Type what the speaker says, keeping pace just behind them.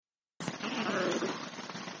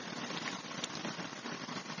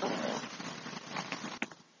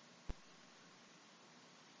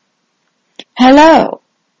Hello,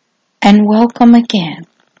 and welcome again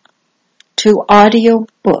to Audio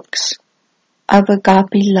Books of Agape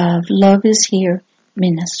Love. Love is Here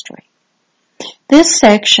Ministry. This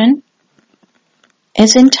section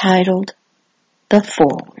is entitled The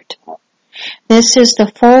Foreword. This is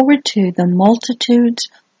the foreword to The Multitudes,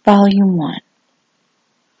 Volume 1.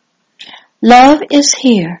 Love is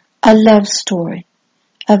Here, a love story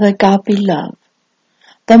of Agape Love.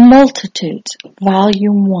 The Multitudes,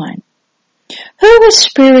 Volume 1. Who is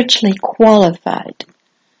spiritually qualified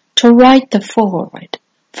to write the foreword?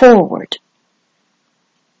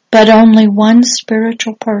 But only one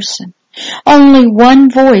spiritual person, only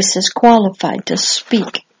one voice is qualified to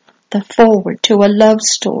speak the foreword to a love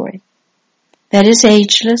story that is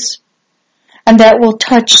ageless and that will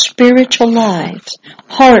touch spiritual lives,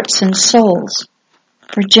 hearts, and souls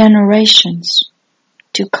for generations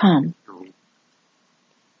to come.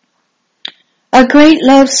 A great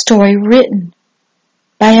love story written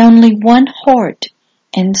by only one heart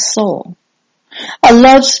and soul. A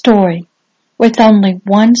love story with only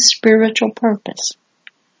one spiritual purpose.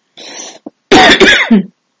 A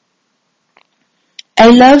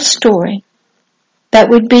love story that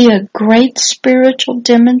would be a great spiritual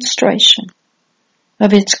demonstration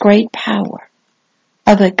of its great power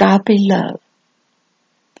of agape love.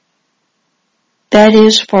 That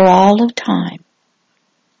is for all of time,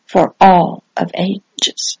 for all of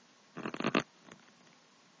ages.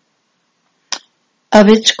 Of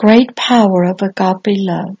its great power of agape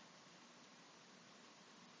love.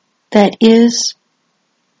 That is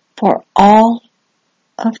for all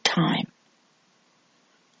of time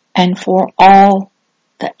and for all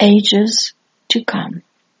the ages to come.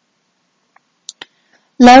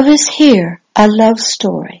 Love is Here, a love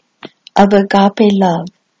story of agape love.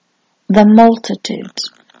 The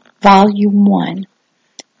Multitudes, Volume 1.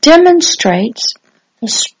 Demonstrates the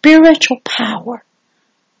spiritual power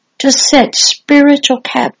to set spiritual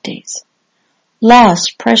captives,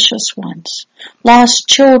 lost precious ones, lost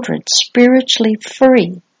children spiritually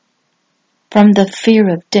free from the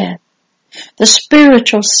fear of death, the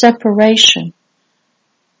spiritual separation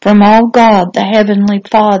from all God the Heavenly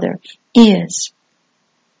Father is,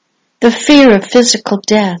 the fear of physical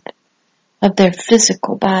death of their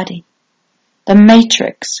physical body, the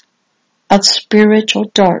matrix of spiritual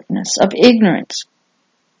darkness, of ignorance,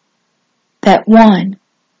 that one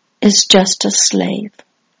is just a slave.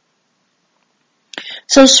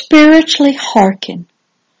 So spiritually hearken,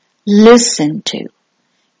 listen to,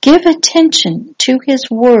 give attention to His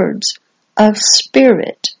words of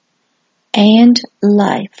spirit and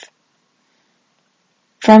life,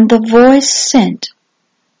 from the voice sent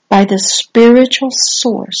by the spiritual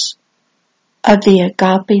source of the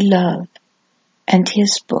agape love and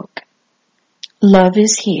His book. Love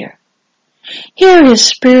is Here. Here His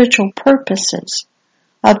spiritual purposes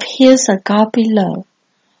of His agape love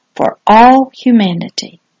for all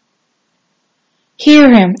humanity.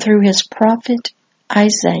 Hear Him through His prophet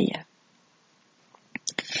Isaiah.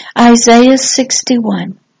 Isaiah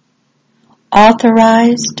 61,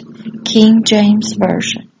 authorized King James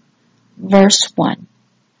Version, verse 1.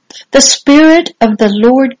 The Spirit of the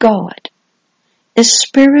Lord God is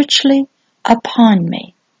spiritually upon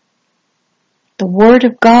me. The Word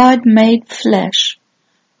of God made flesh,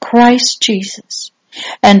 Christ Jesus,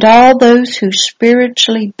 and all those who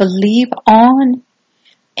spiritually believe on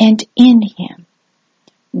and in Him.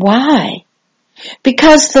 Why?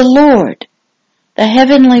 Because the Lord, the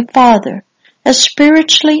Heavenly Father, has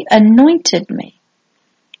spiritually anointed me,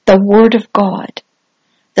 the Word of God,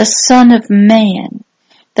 the Son of Man,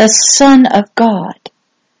 the Son of God,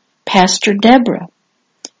 Pastor Deborah,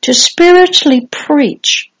 to spiritually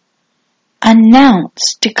preach,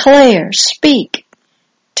 announce, declare, speak,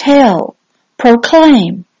 tell,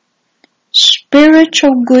 proclaim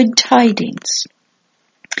spiritual good tidings,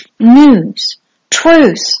 news,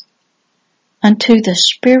 truth unto the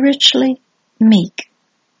spiritually meek,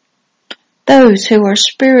 those who are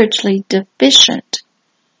spiritually deficient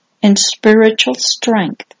in spiritual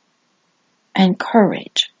strength and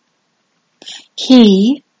courage.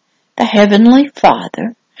 He, the Heavenly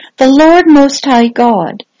Father, the Lord Most High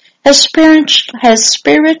God, has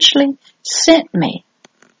spiritually sent me,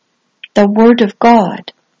 the Word of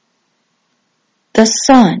God, the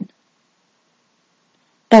Son,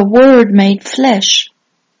 the Word made flesh,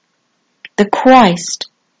 the Christ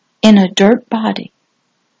in a dirt body,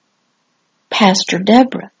 Pastor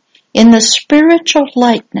Deborah, in the spiritual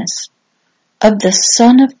likeness of the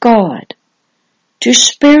Son of God, to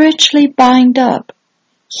spiritually bind up,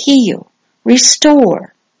 heal,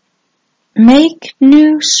 restore, make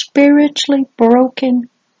new spiritually broken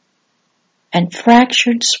and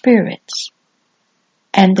fractured spirits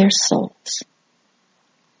and their souls.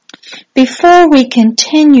 Before we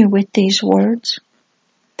continue with these words,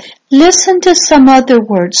 listen to some other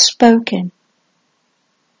words spoken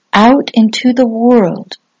out into the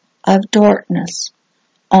world of darkness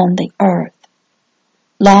on the earth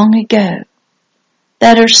long ago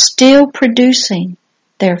that are still producing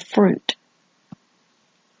their fruit.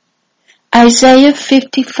 Isaiah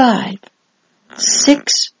 55,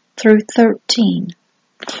 6 through 13,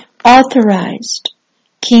 Authorized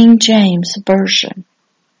King James Version.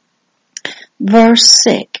 Verse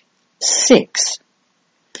 6.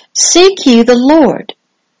 Seek ye the Lord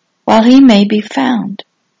while he may be found.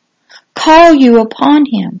 Call you upon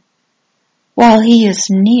him while he is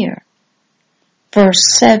near.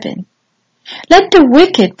 Verse 7. Let the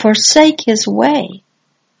wicked forsake his way,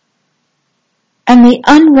 and the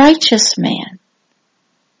unrighteous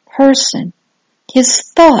person his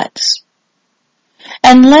thoughts,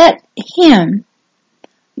 and let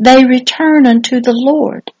they return unto the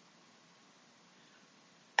Lord,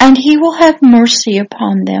 and he will have mercy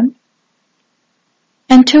upon them,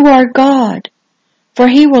 and to our God, for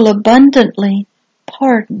he will abundantly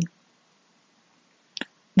pardon.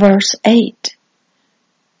 Verse 8.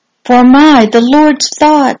 For the Lord's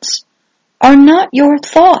thoughts are not your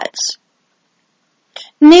thoughts,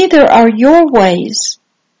 neither are your ways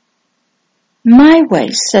my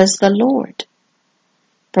ways, says the Lord.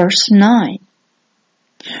 Verse 9.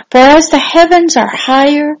 For as the heavens are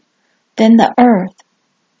higher than the earth,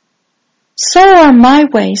 so are my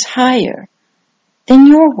ways higher than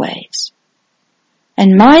your ways,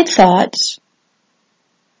 and my thoughts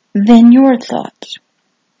than your thoughts.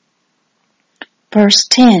 Verse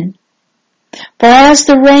 10. For as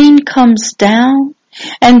the rain comes down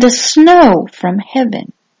and the snow from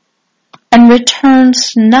heaven, and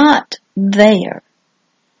returns not there,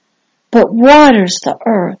 but waters the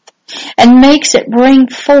earth, and makes it bring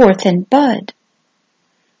forth and bud,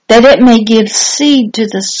 that it may give seed to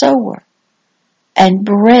the sower, and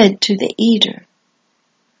bread to the eater.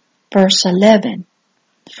 Verse 11.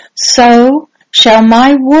 So shall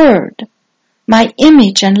my word, my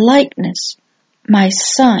image and likeness, my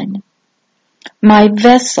son, my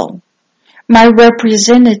vessel, my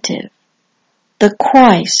representative, the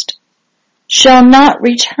Christ, shall not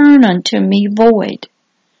return unto me void,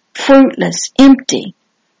 fruitless, empty,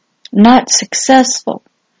 not successful,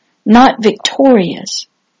 not victorious,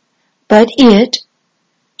 but it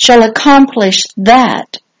shall accomplish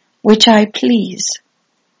that which I please,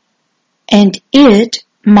 and it,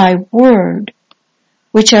 my word,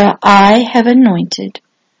 which I have anointed,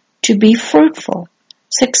 to be fruitful,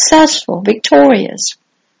 successful, victorious,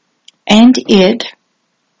 and it,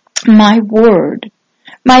 my word,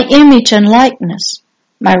 my image and likeness,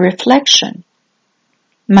 my reflection,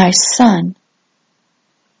 my son,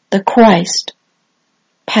 the Christ,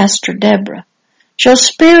 Pastor Deborah, shall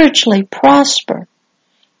spiritually prosper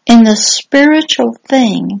in the spiritual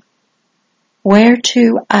thing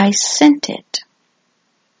whereto I sent it.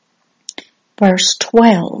 Verse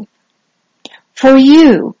 12. For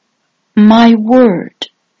you, my word,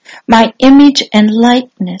 my image and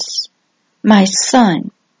likeness, my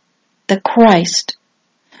son, the Christ,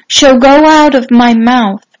 shall go out of my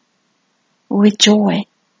mouth with joy,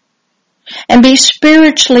 and be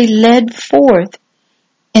spiritually led forth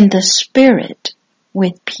in the Spirit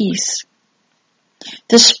with peace.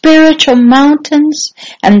 The spiritual mountains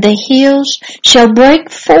and the hills shall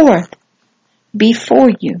break forth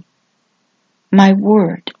before you. My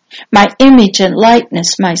word, my image and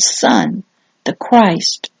likeness, my son, the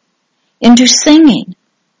Christ, into singing,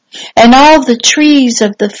 and all the trees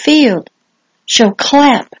of the field shall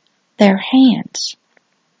clap their hands.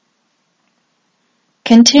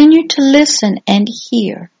 Continue to listen and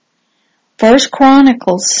hear. 1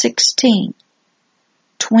 Chronicles 16,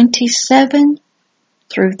 27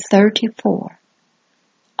 through 34.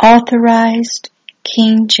 Authorized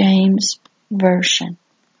King James Version.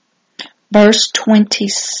 Verse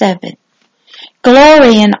 27.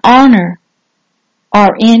 Glory and honor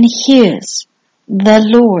are in His, the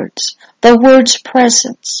Lord's, the Word's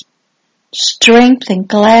presence. Strength and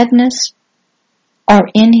gladness are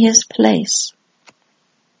in His place.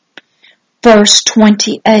 Verse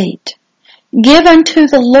 28. Give unto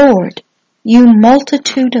the Lord, you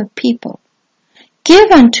multitude of people. Give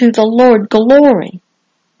unto the Lord glory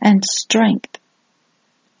and strength.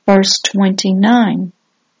 Verse 29.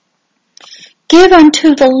 Give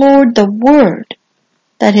unto the Lord the word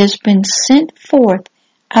that has been sent forth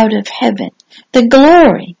out of heaven, the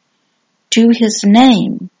glory to His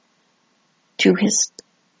name,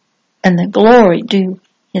 and the glory due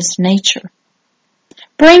His nature.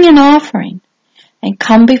 Bring an offering and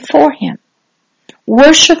come before Him.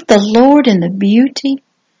 Worship the Lord in the beauty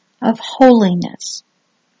of holiness.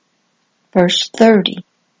 Verse 30.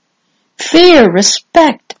 Fear,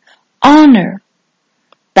 respect, honor.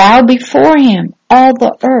 Bow before him, all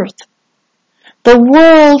the earth. The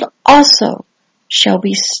world also shall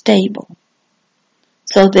be stable,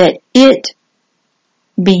 so that it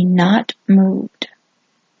be not moved.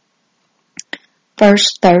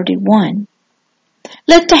 Verse 31.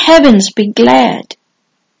 Let the heavens be glad,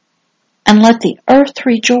 and let the earth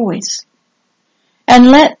rejoice.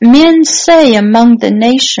 And let men say among the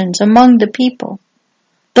nations, among the people,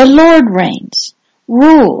 the Lord reigns,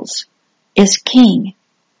 rules, is king.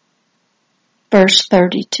 Verse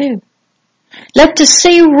 32. Let the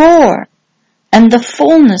sea roar, and the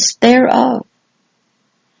fullness thereof.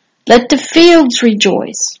 Let the fields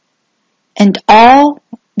rejoice, and all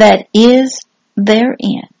that is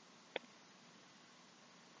therein.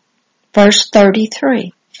 Verse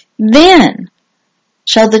 33. Then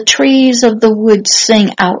shall the trees of the wood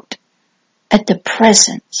sing out at the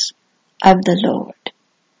presence of the Lord,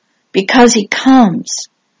 because he comes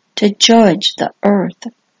to judge the earth.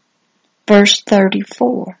 Verse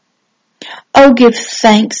 34. O give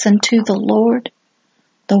thanks unto the Lord,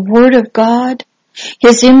 the word of God,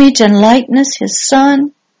 his image and likeness, his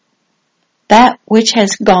Son, that which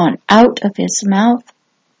has gone out of his mouth.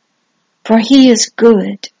 For he is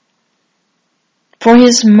good, for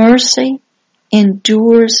his mercy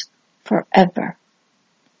endures forever.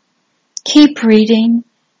 Keep reading,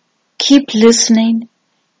 keep listening,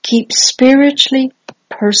 keep spiritually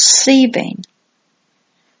perceiving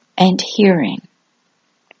and hearing.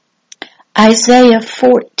 Isaiah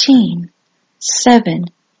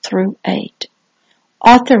 14:7-8.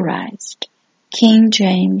 Authorized King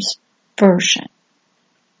James Version.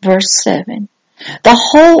 Verse 7. The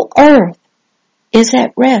whole earth is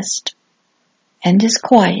at rest and is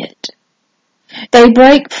quiet. They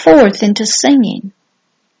break forth into singing.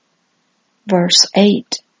 Verse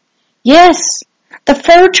 8. Yes, the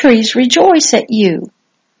fir trees rejoice at you,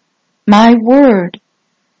 my word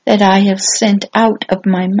that I have sent out of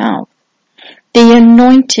my mouth, the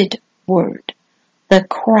anointed word, the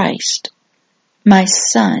Christ, my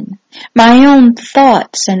Son, my own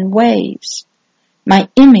thoughts and ways, my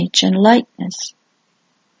image and likeness.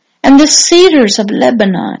 And the cedars of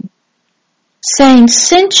Lebanon, saying,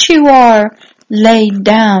 since you are laid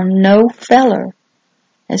down, no feller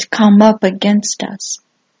has come up against us.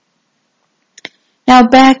 Now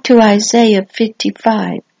back to Isaiah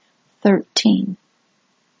 55:13.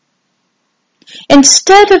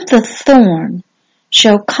 Instead of the thorn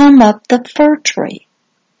shall come up the fir tree,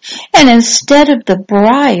 and instead of the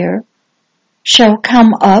briar shall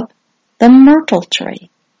come up the myrtle tree,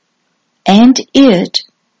 and it,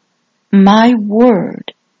 my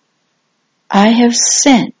word, I have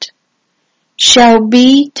sent, shall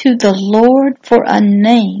be to the Lord for a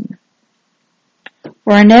name,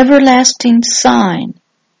 for an everlasting sign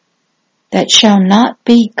that shall not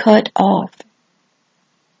be cut off.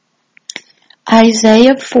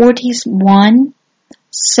 Isaiah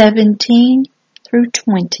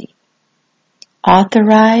 41:17-20.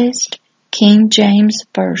 Authorized King James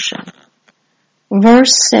Version.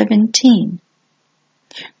 Verse 17.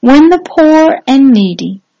 When the poor and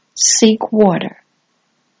needy seek water,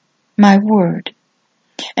 my word,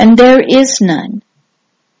 and there is none,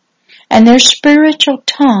 and their spiritual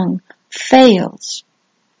tongue fails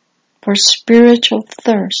for spiritual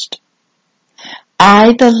thirst,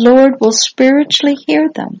 I, the Lord, will spiritually hear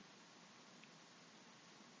them.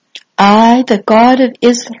 I, the God of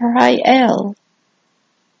Israel,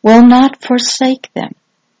 will not forsake them.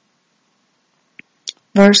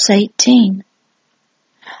 Verse 18.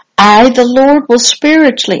 I, the Lord, will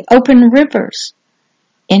spiritually open rivers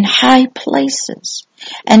in high places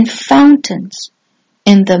and fountains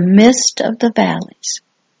in the midst of the valleys.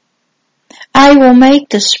 I will make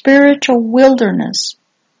the spiritual wilderness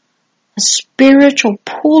a spiritual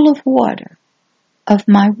pool of water of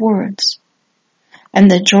my words,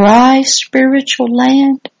 and the dry spiritual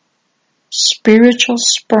land, spiritual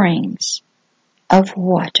springs of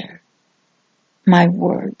water, my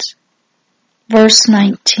words. Verse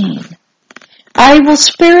 19. I will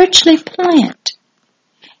spiritually plant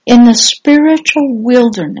in the spiritual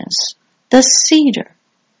wilderness the cedar,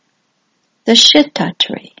 the shittah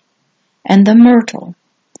tree, and the myrtle,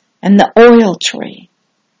 and the oil tree.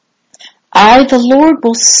 I, the Lord,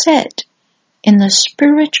 will set in the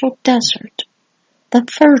spiritual desert the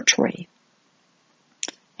fir tree,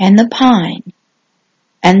 and the pine,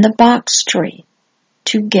 and the box tree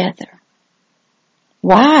together.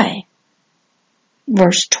 Why?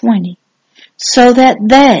 Verse 20. So that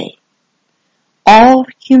they, all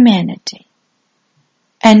humanity,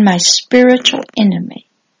 and my spiritual enemy,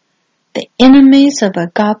 the enemies of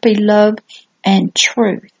agape love and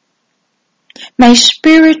truth, may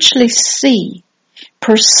spiritually see,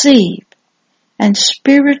 perceive, and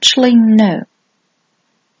spiritually know,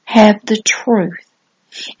 have the truth,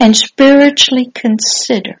 and spiritually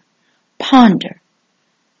consider, ponder,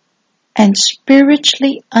 and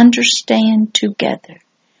spiritually understand together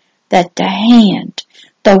that the hand,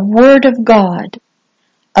 the Word of God,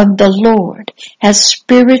 of the Lord, has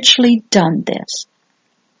spiritually done this,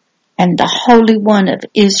 and the Holy One of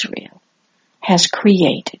Israel has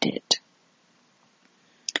created it.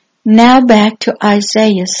 Now back to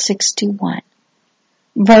Isaiah 61.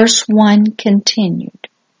 Verse 1 continued.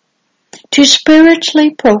 To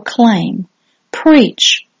spiritually proclaim,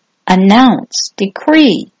 preach, announce,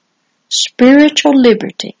 decree spiritual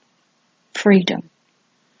liberty, freedom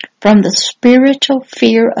from the spiritual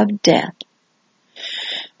fear of death,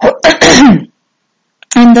 and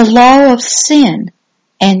the law of sin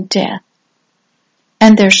and death,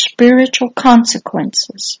 and their spiritual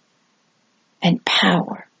consequences and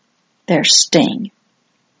power, their sting.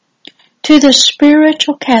 To the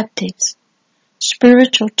spiritual captives,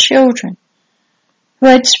 spiritual children, who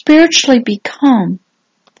had spiritually become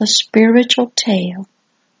the spiritual tail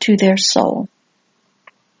to their soul,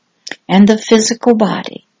 and the physical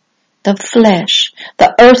body, the flesh,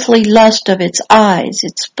 the earthly lust of its eyes,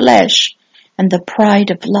 its flesh, and the pride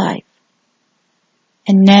of life.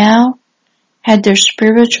 And now had their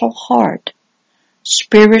spiritual heart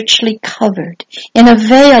spiritually covered in a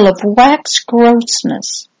veil of wax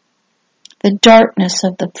grossness, the darkness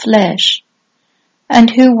of the flesh, and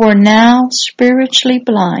who were now spiritually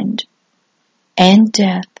blind and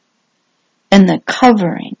deaf in the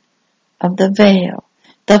covering of the veil,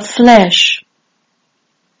 the flesh,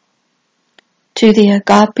 to the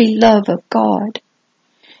agape love of God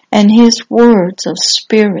and His words of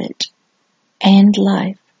spirit and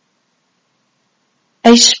life.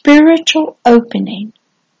 A spiritual opening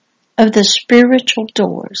of the spiritual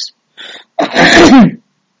doors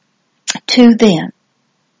to them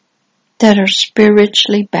that are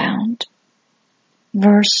spiritually bound.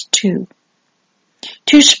 Verse 2.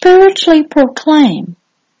 To spiritually proclaim,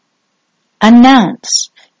 announce,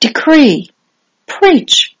 decree,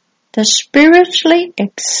 preach the spiritually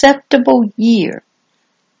acceptable year,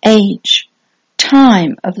 age,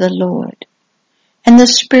 time of the Lord, and the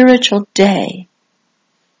spiritual day,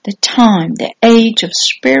 the time, the age of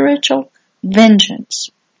spiritual vengeance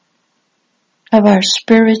of our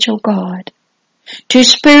spiritual God, to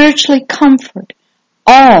spiritually comfort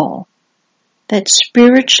all that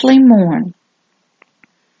spiritually mourn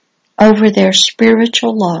over their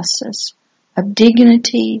spiritual losses of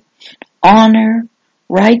dignity, honor,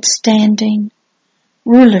 right standing,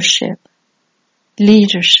 rulership,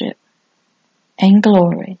 leadership, and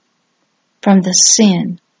glory from the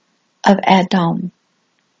sin of Adam.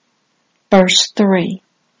 Verse 3.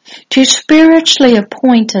 To spiritually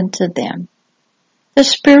appoint unto them the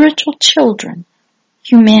spiritual children,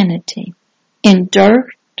 humanity, in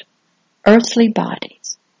dirt, earthly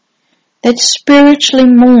bodies, that spiritually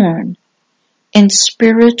mourn in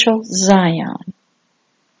spiritual Zion,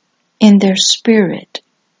 in their spirit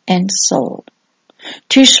and soul,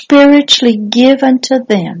 to spiritually give unto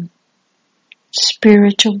them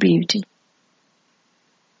spiritual beauty,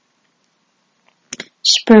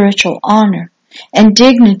 spiritual honor, and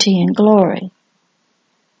dignity and glory,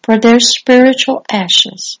 for their spiritual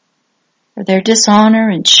ashes, for their dishonor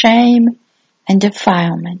and shame and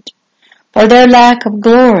defilement, for their lack of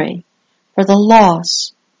glory, for the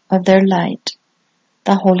loss of their light,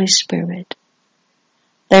 the Holy Spirit,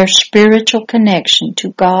 their spiritual connection to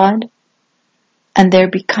God, and their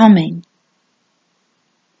becoming,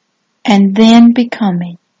 and then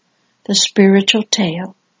becoming the spiritual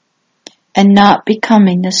tail, and not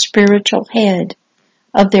becoming the spiritual head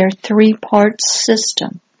of their three-part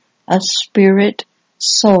system of spirit,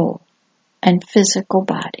 soul, and physical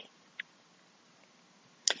body.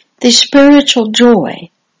 The spiritual joy,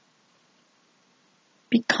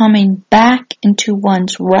 becoming back into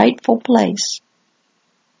one's rightful place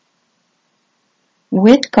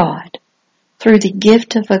with God through the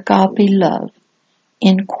gift of agape love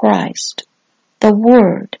in Christ, the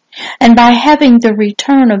Word, and by having the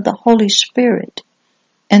return of the Holy Spirit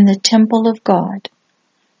in the temple of God,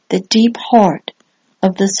 the deep heart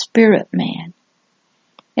of the spirit man,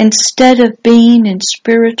 instead of being in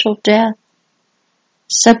spiritual death,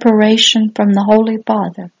 separation from the Holy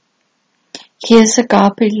Father, His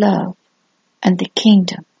agape love, and the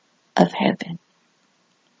kingdom of heaven.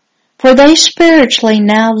 For they spiritually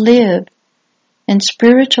now live in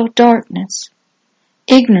spiritual darkness,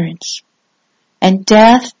 ignorance, and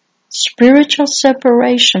death, spiritual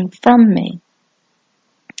separation from me.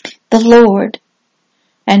 The Lord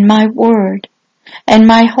and my Word and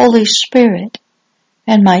my Holy Spirit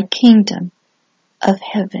and my kingdom of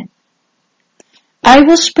heaven. I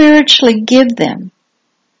will spiritually give them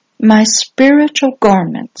my spiritual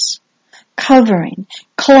garments, covering,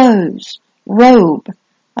 clothes, robe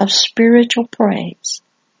of spiritual praise,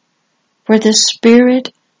 for the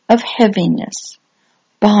spirit of heaviness,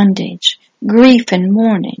 bondage, grief, and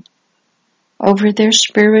mourning over their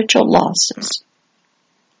spiritual losses,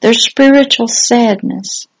 their spiritual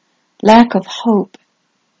sadness, lack of hope,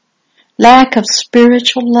 lack of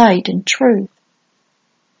spiritual light and truth,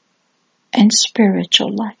 and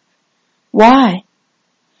spiritual life. Why?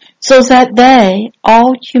 So that they,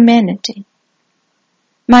 all humanity,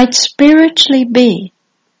 might spiritually be,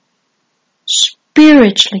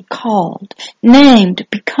 spiritually called, named,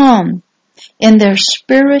 become, in their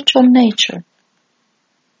spiritual nature,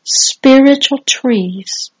 spiritual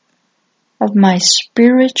trees of my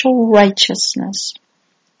spiritual righteousness,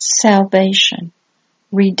 salvation,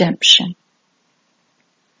 redemption.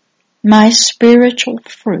 My spiritual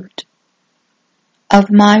fruit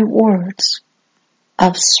of my words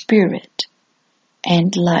of spirit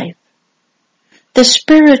and life. The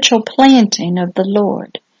spiritual planting of the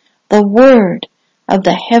Lord, the word of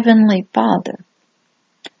the Heavenly Father,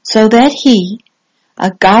 so that He,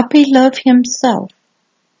 agape love Himself,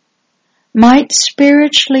 might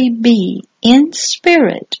spiritually be in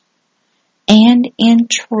spirit and in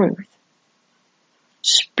truth,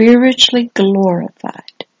 spiritually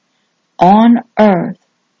glorified on earth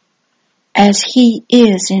as He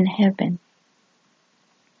is in heaven.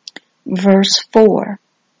 Verse 4.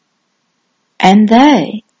 And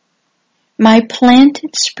they, my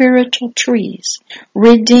planted spiritual trees,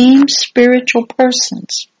 redeemed spiritual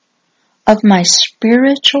persons of my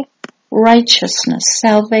spiritual righteousness,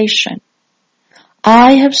 salvation,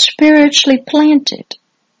 I have spiritually planted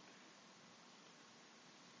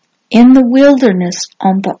in the wilderness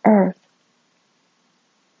on the earth,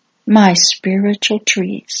 my spiritual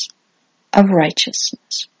trees of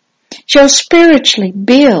righteousness shall spiritually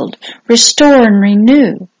build, restore, and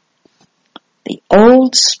renew the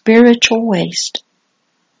old spiritual waste,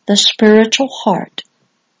 the spiritual heart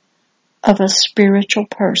of a spiritual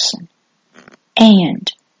person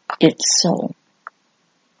and its soul.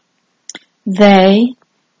 They,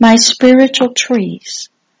 my spiritual trees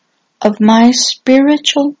of my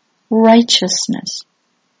spiritual righteousness,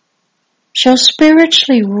 shall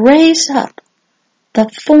spiritually raise up the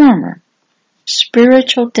former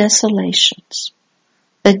spiritual desolations,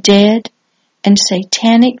 the dead and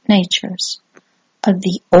satanic natures of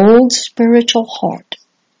the old spiritual heart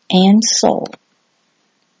and soul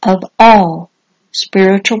of all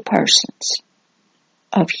spiritual persons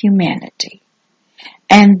of humanity.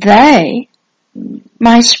 And they,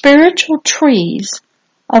 my spiritual trees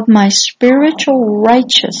of my spiritual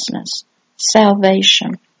righteousness,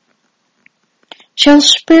 salvation, shall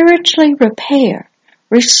spiritually repair,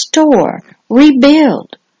 restore,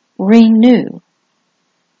 rebuild, renew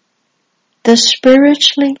the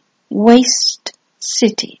spiritually waste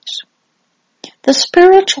cities, the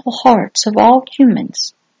spiritual hearts of all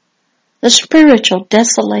humans, the spiritual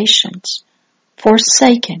desolations,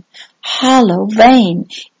 forsaken, hollow, vain,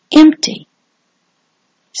 empty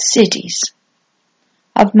cities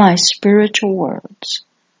of my spiritual words,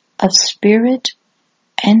 of spirit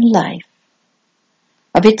and life,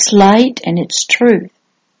 of its light and its truth,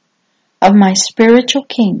 of my spiritual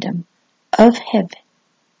kingdom of heaven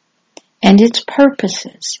and its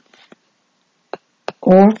purposes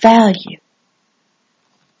or value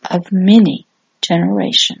of many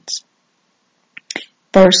generations.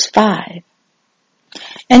 Verse 5.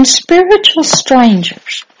 And spiritual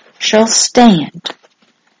strangers shall stand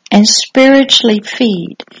and spiritually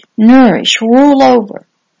feed, nourish, rule over,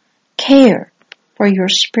 care for your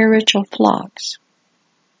spiritual flocks.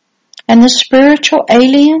 And the spiritual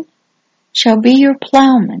alien shall be your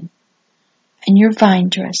plowmen and your vine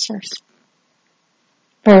dressers.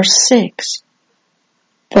 Verse 6.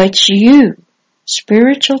 But you,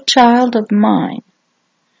 spiritual child of mine,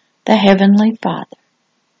 the Heavenly Father,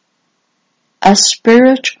 a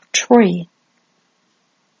spiritual tree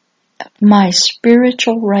of my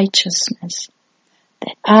spiritual righteousness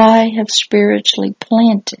that I have spiritually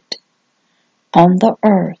planted on the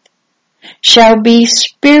earth, shall be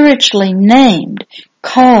spiritually named,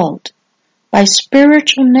 called, by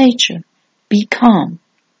spiritual nature, become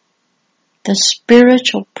the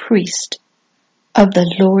spiritual priest of the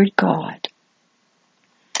Lord God.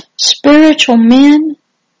 Spiritual men,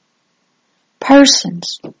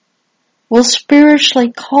 persons, will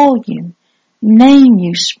spiritually call you name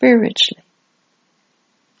you spiritually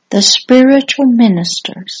the spiritual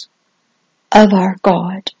ministers of our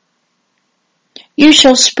God. You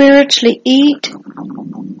shall spiritually eat,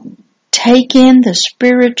 take in the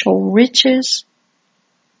spiritual riches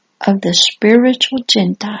of the spiritual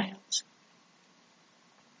Gentiles,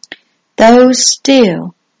 those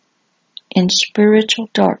still in spiritual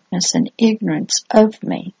darkness and ignorance of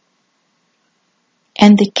me,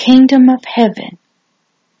 and the kingdom of heaven,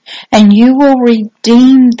 and you will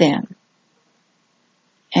redeem them,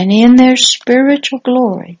 and in their spiritual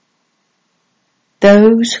glory,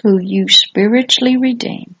 those who you spiritually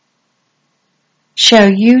redeem, shall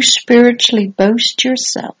you spiritually boast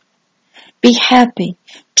yourself, be happy,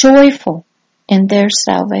 joyful in their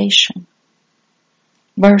salvation.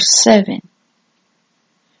 Verse 7.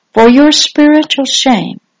 For your spiritual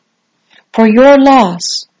shame, for your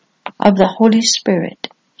loss of the Holy Spirit,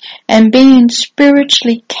 and being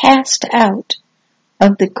spiritually cast out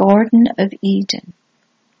of the Garden of Eden,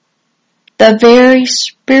 the very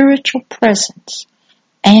spiritual presence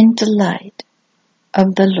and delight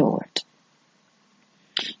of the Lord.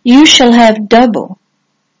 You shall have double,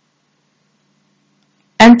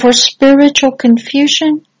 and for spiritual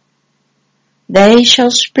confusion, they shall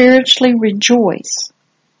spiritually rejoice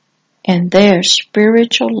in their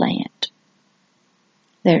spiritual land.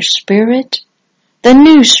 Their spirit, the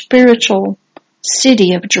new spiritual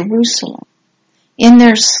city of Jerusalem, in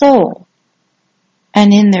their soul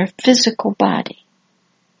and in their physical body,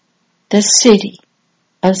 the city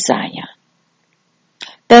of Zion.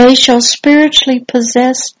 They shall spiritually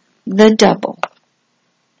possess the double.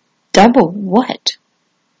 Double what?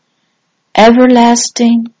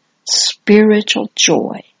 Everlasting spiritual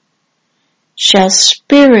joy shall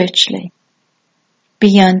spiritually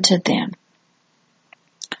be unto them.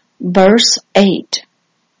 Verse 8.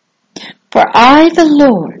 For I, the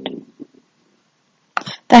Lord,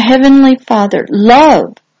 the Heavenly Father,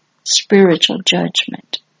 love spiritual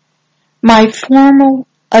judgment, my formal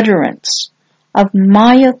utterance of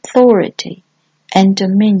my authority and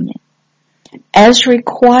dominion, as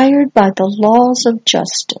required by the laws of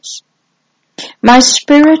justice, my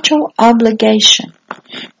spiritual obligation,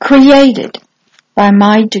 created by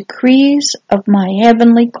my decrees of my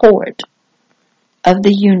heavenly court of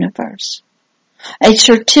the universe, a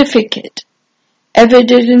certificate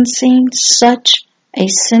evidencing such a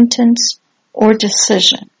sentence or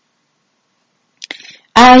decision.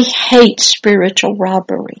 I hate spiritual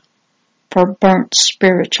robbery for burnt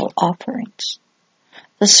spiritual offerings.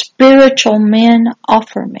 The spiritual men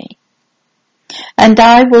offer me, and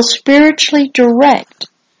I will spiritually direct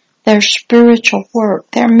their spiritual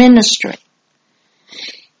work, their ministry,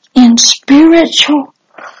 in spiritual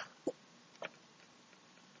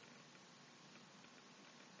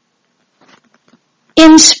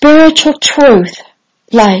truth,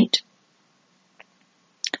 light.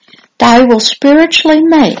 I will spiritually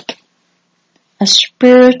make a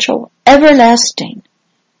spiritual, everlasting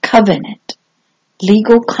covenant,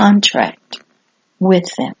 legal contract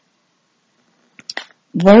with them.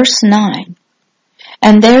 Verse 9.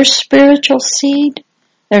 And their spiritual seed,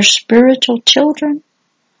 their spiritual children,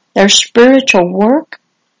 their spiritual work,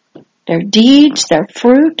 their deeds, their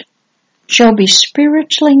fruit, shall be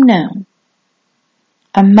spiritually known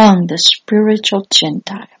among the spiritual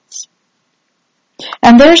Gentiles,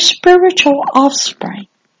 and their spiritual offspring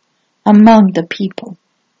among the people.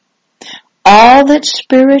 All that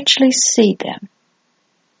spiritually see them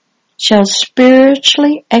shall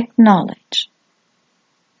spiritually acknowledge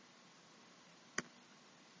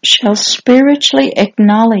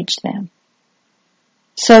them,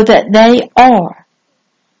 so that they are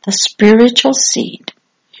the spiritual seed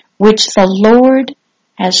which the Lord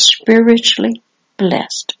has spiritually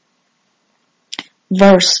blessed.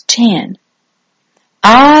 Verse 10.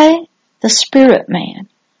 I, the spirit man,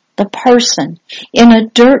 the person in a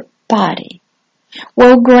dirt body,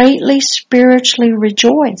 will greatly spiritually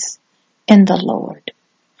rejoice in the Lord.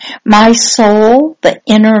 My soul, the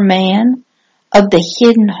inner man of the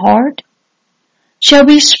hidden heart, shall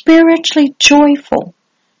be spiritually joyful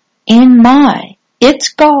in its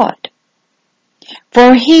God.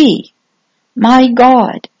 For he, my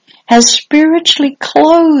God, has spiritually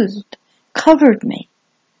covered me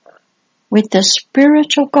with the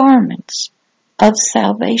spiritual garments of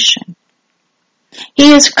salvation.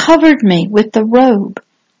 He has covered me with the robe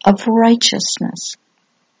of righteousness.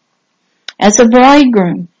 As a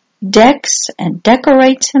bridegroom decks and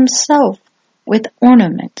decorates himself with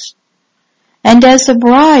ornaments, and as a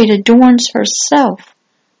bride adorns herself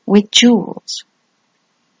with jewels.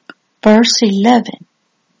 Verse 11.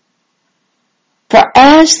 For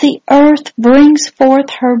as the earth brings forth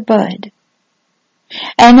her bud,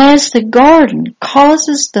 And as the garden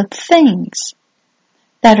causes the things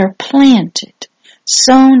that are planted,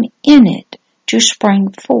 sown in it, to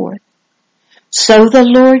spring forth, so the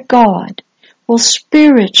Lord God will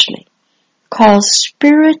spiritually cause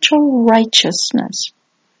spiritual righteousness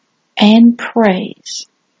and praise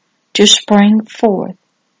to spring forth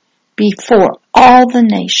before all the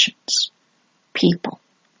nations, people.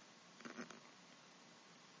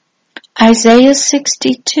 Isaiah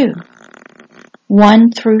 62,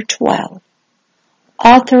 1 through 12,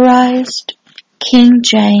 Authorized King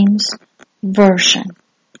James Version.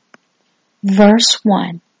 Verse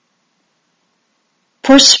 1.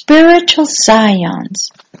 For spiritual Zion's,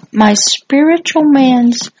 my spiritual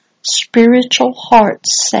man's spiritual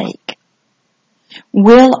heart's sake,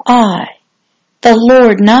 will I, the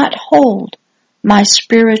Lord, not hold my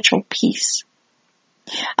spiritual peace.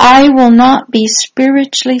 I will not be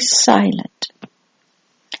spiritually silent.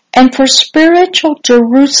 And for spiritual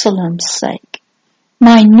Jerusalem's sake,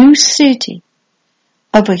 my new city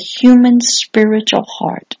of a human spiritual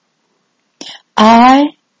heart,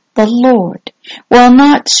 I, the Lord, will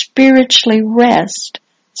not spiritually rest,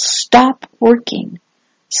 stop working,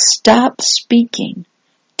 stop speaking,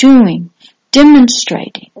 doing,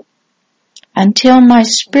 demonstrating, until my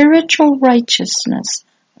spiritual righteousness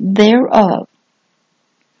thereof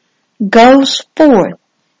goes forth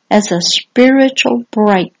as a spiritual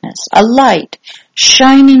brightness, a light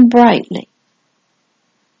shining brightly,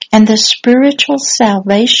 and the spiritual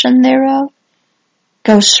salvation thereof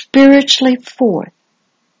goes spiritually forth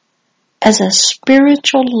as a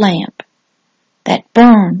spiritual lamp that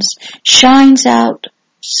burns, shines out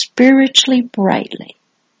spiritually brightly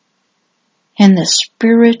in the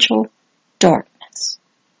spiritual darkness,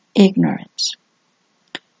 ignorance.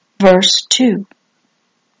 Verse 2.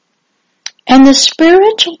 And the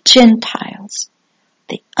spiritual Gentiles,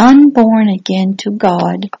 the unborn again to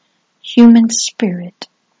God, human spirit,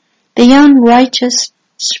 the unrighteous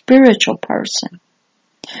spiritual person,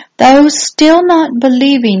 those still not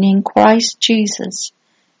believing in Christ Jesus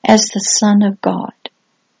as the Son of God,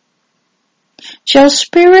 shall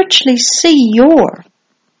spiritually see your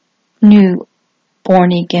new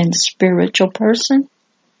born-again spiritual person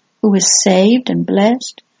who is saved and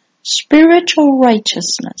blessed, spiritual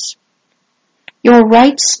righteousness, your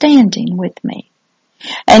right standing with me,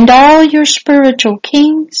 and all your spiritual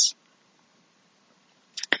kings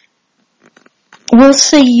will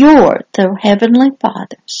see your, the Heavenly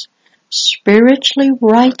Father's, spiritually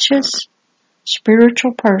righteous,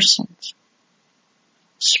 spiritual persons,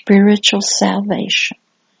 spiritual salvation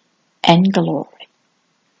and glory.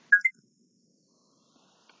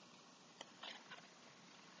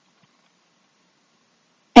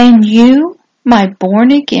 And you, my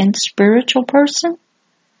born-again spiritual person,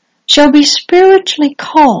 shall be spiritually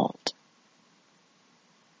called,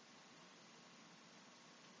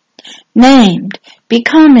 named,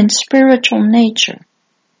 become in spiritual nature,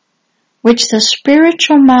 which the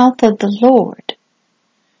spiritual mouth of the Lord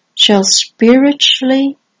shall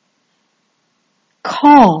spiritually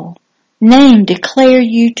call, name, declare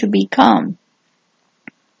you to become.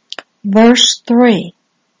 Verse 3.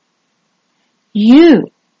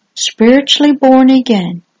 You, spiritually born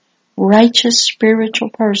again, righteous spiritual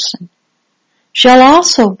person, shall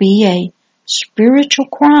also be a spiritual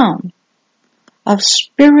crown of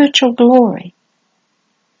spiritual glory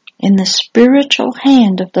in the spiritual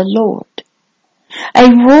hand of the Lord, a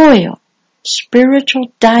royal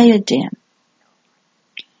spiritual diadem,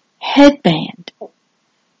 headband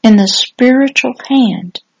in the spiritual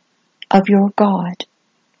hand of your God.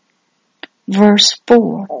 Verse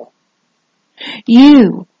 4.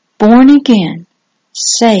 You, born again,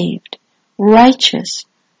 saved, righteous,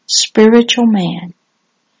 spiritual man,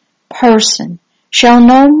 person, shall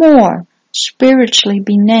no more spiritually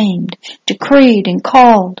be named, decreed, and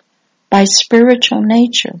called by spiritual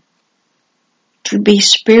nature to be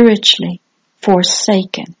spiritually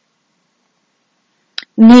forsaken.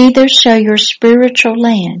 Neither shall your spiritual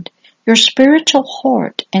land, your spiritual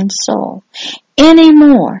heart and soul, any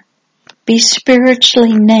more be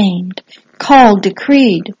spiritually named, called,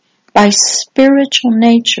 decreed by spiritual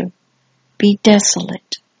nature, be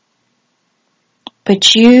desolate.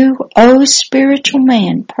 But you, O spiritual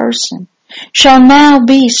man, person, shall now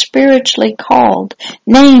be spiritually called,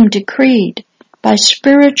 named, decreed by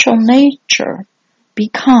spiritual nature,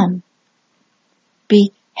 become,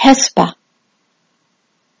 be Hesba.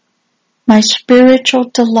 My spiritual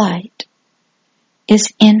delight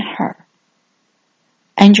is in her,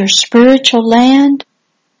 and your spiritual land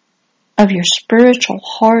of your spiritual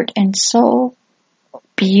heart and soul,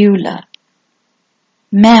 Beulah,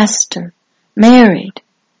 master, married,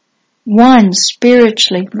 one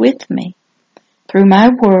spiritually with me through my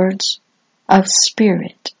words of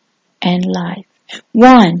spirit and life.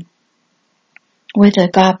 One with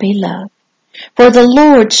agape love. For the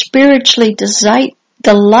Lord spiritually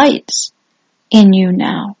delights in you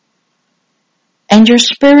now. And your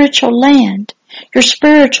spiritual land, your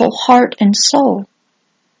spiritual heart and soul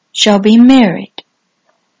shall be married,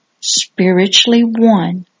 spiritually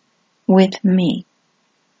one with me.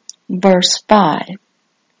 Verse 5.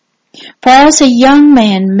 For as a young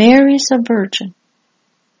man marries a virgin,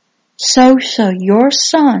 so shall your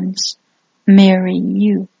sons marry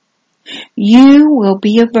you. You will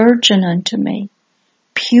be a virgin unto me,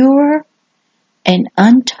 pure and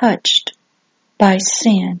untouched by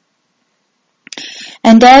sin.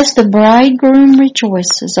 And as the bridegroom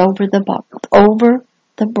rejoices over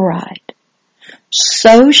the bride,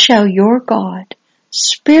 so shall your God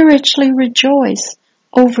spiritually rejoice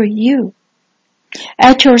over you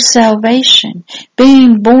at your salvation,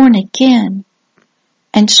 being born again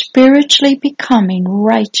and spiritually becoming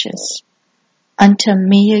righteous unto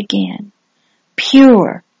me again,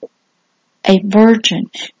 pure, a virgin,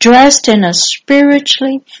 dressed in a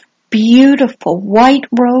spiritually beautiful white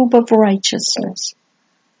robe of righteousness,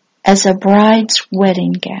 as a bride's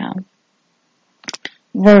wedding gown.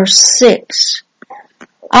 Verse 6.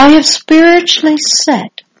 I have spiritually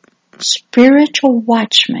set spiritual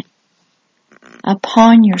watchmen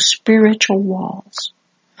upon your spiritual walls.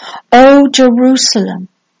 O Jerusalem,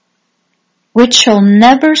 which shall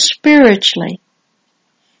spiritually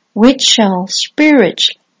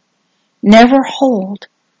never hold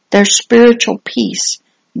their spiritual peace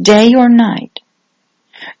day or night.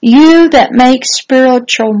 You that make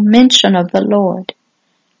spiritual mention of the Lord,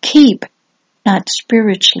 keep not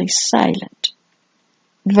spiritually silent.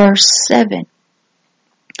 Verse 7.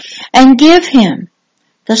 And give him,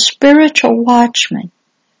 the spiritual watchman,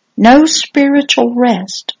 no spiritual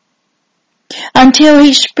rest, until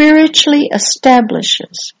he spiritually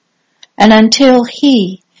establishes, and until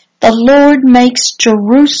he, the Lord, makes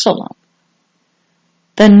Jerusalem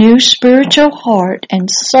the new spiritual heart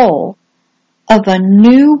and soul of a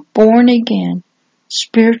new born-again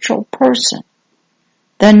spiritual person,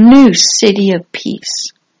 the new city of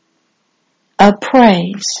peace, a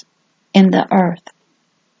praise in the earth.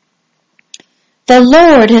 The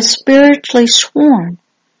Lord has spiritually sworn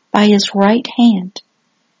by his right hand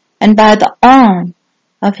and by the arm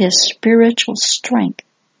of his spiritual strength.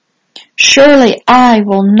 Surely I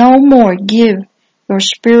will no more give your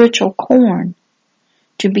spiritual corn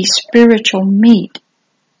to be spiritual meat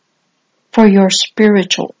for your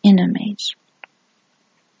spiritual enemies.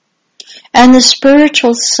 And the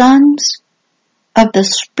spiritual sons of the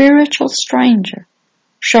spiritual stranger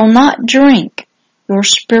shall not drink your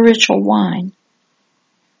spiritual wine,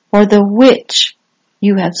 for the which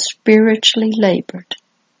you have spiritually labored.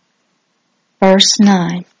 Verse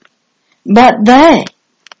 9. But they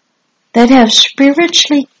that have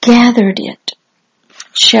spiritually gathered it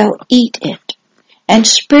shall eat it, and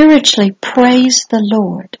spiritually praise the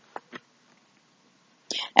Lord.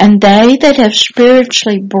 And they that have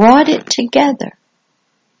spiritually brought it together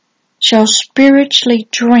shall spiritually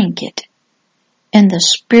drink it in the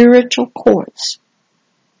spiritual courts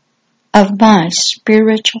of my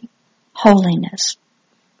spiritual holiness.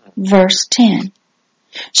 Verse 10.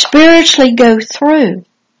 Spiritually go through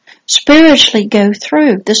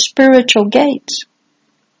the spiritual gates.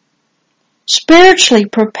 Spiritually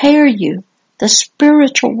prepare you the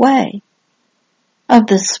spiritual way of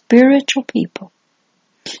the spiritual people.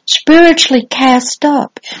 Spiritually cast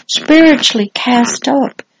up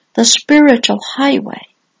the spiritual highway.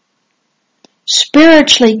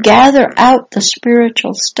 Spiritually gather out the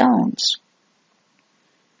spiritual stones.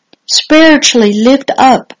 Spiritually lift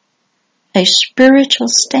up a spiritual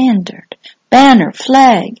standard, banner,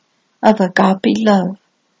 flag of agape love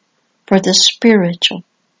for the spiritual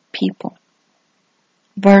people.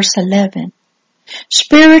 Verse 11.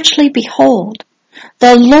 Spiritually behold,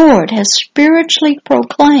 the Lord has spiritually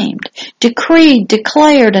proclaimed, decreed,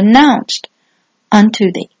 declared, announced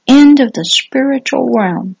unto the end of the spiritual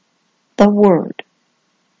realm the word.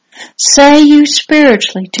 Say you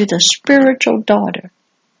spiritually to the spiritual daughter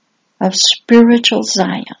of spiritual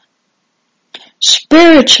Zion.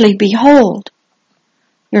 Spiritually behold,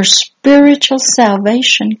 your spiritual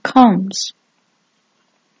salvation comes.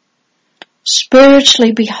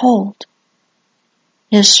 Spiritually behold,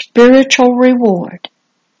 his spiritual reward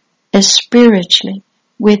is spiritually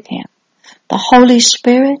with him, the Holy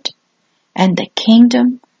Spirit and the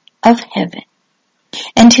kingdom of heaven.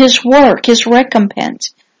 And his work, his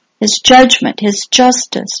recompense, his judgment, his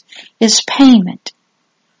justice, his payment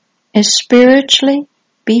is spiritually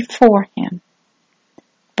before him.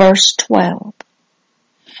 Verse 12.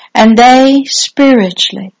 And they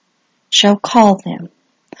spiritually shall call them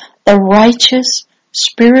the righteous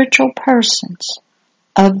spiritual persons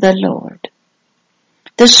of the Lord.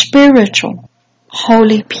 The spiritual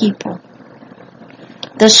holy people.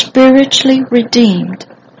 The spiritually redeemed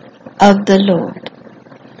of the Lord.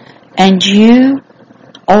 And you,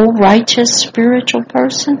 O righteous spiritual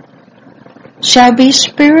person, shall be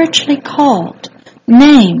spiritually called,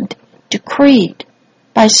 named, decreed,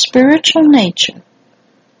 by spiritual nature,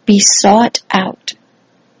 be sought out.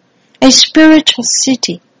 A spiritual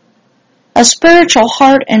city, a spiritual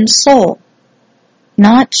heart and soul,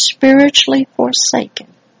 not spiritually forsaken.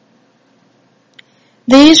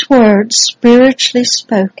 These words spiritually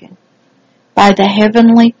spoken by the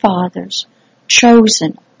Heavenly Father's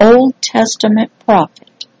chosen Old Testament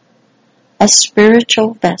prophet, a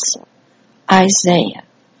spiritual vessel, Isaiah,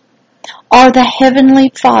 are the Heavenly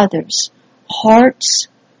Father's hearts,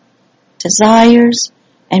 desires,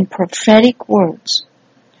 and prophetic words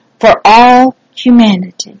for all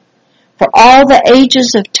humanity, for all the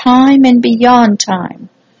ages of time and beyond time,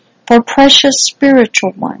 for precious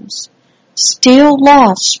spiritual ones, still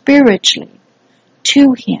lost spiritually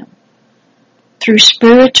to Him through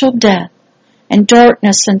spiritual death and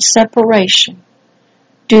darkness and separation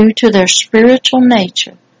due to their spiritual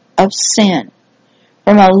nature of sin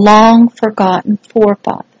from a long forgotten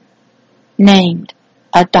forefather named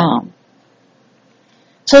Adam.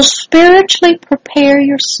 So spiritually prepare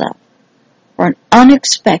yourself for an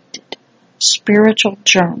unexpected spiritual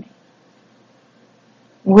journey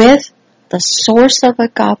with the source of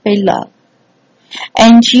agape love.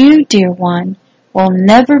 And you, dear one, will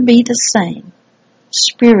never be the same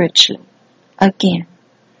spiritually again.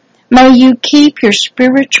 May you keep your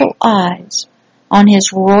spiritual eyes on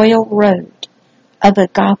His royal road of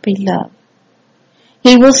agape love.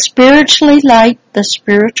 He will spiritually light the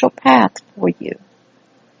spiritual path for you,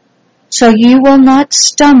 so you will not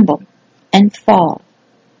stumble and fall.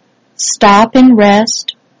 Stop and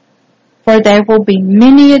rest, for there will be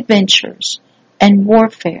many adventures and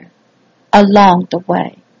warfare along the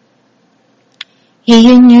way.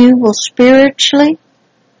 He and you will spiritually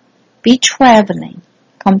be traveling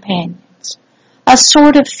companions, a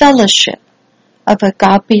sort of fellowship of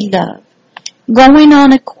agape love, going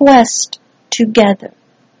on a quest together.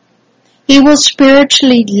 He will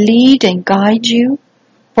spiritually lead and guide you,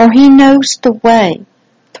 for He knows the way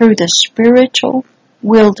through the spiritual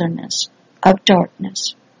wilderness of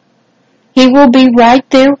darkness. He will be right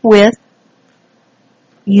there with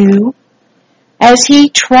you as He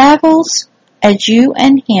travels, as you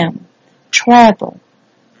and Him travel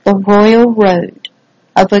the royal road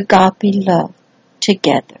of agape love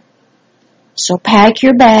together. So pack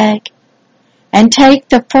your bag and take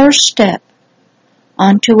the first step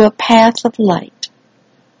onto a path of light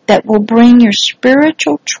that will bring your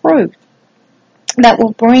spiritual truth, that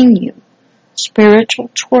will bring you spiritual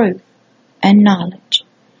truth and knowledge.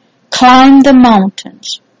 Climb the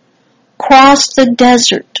mountains, cross the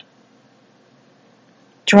desert,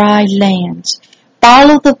 dry lands,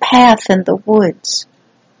 follow the path in the woods.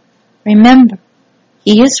 Remember,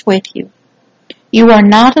 He is with you. You are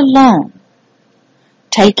not alone.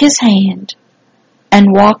 Take His hand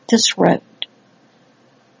and walk this road,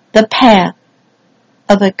 the path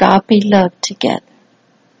of agape love together.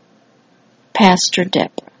 Pastor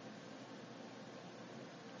Deborah.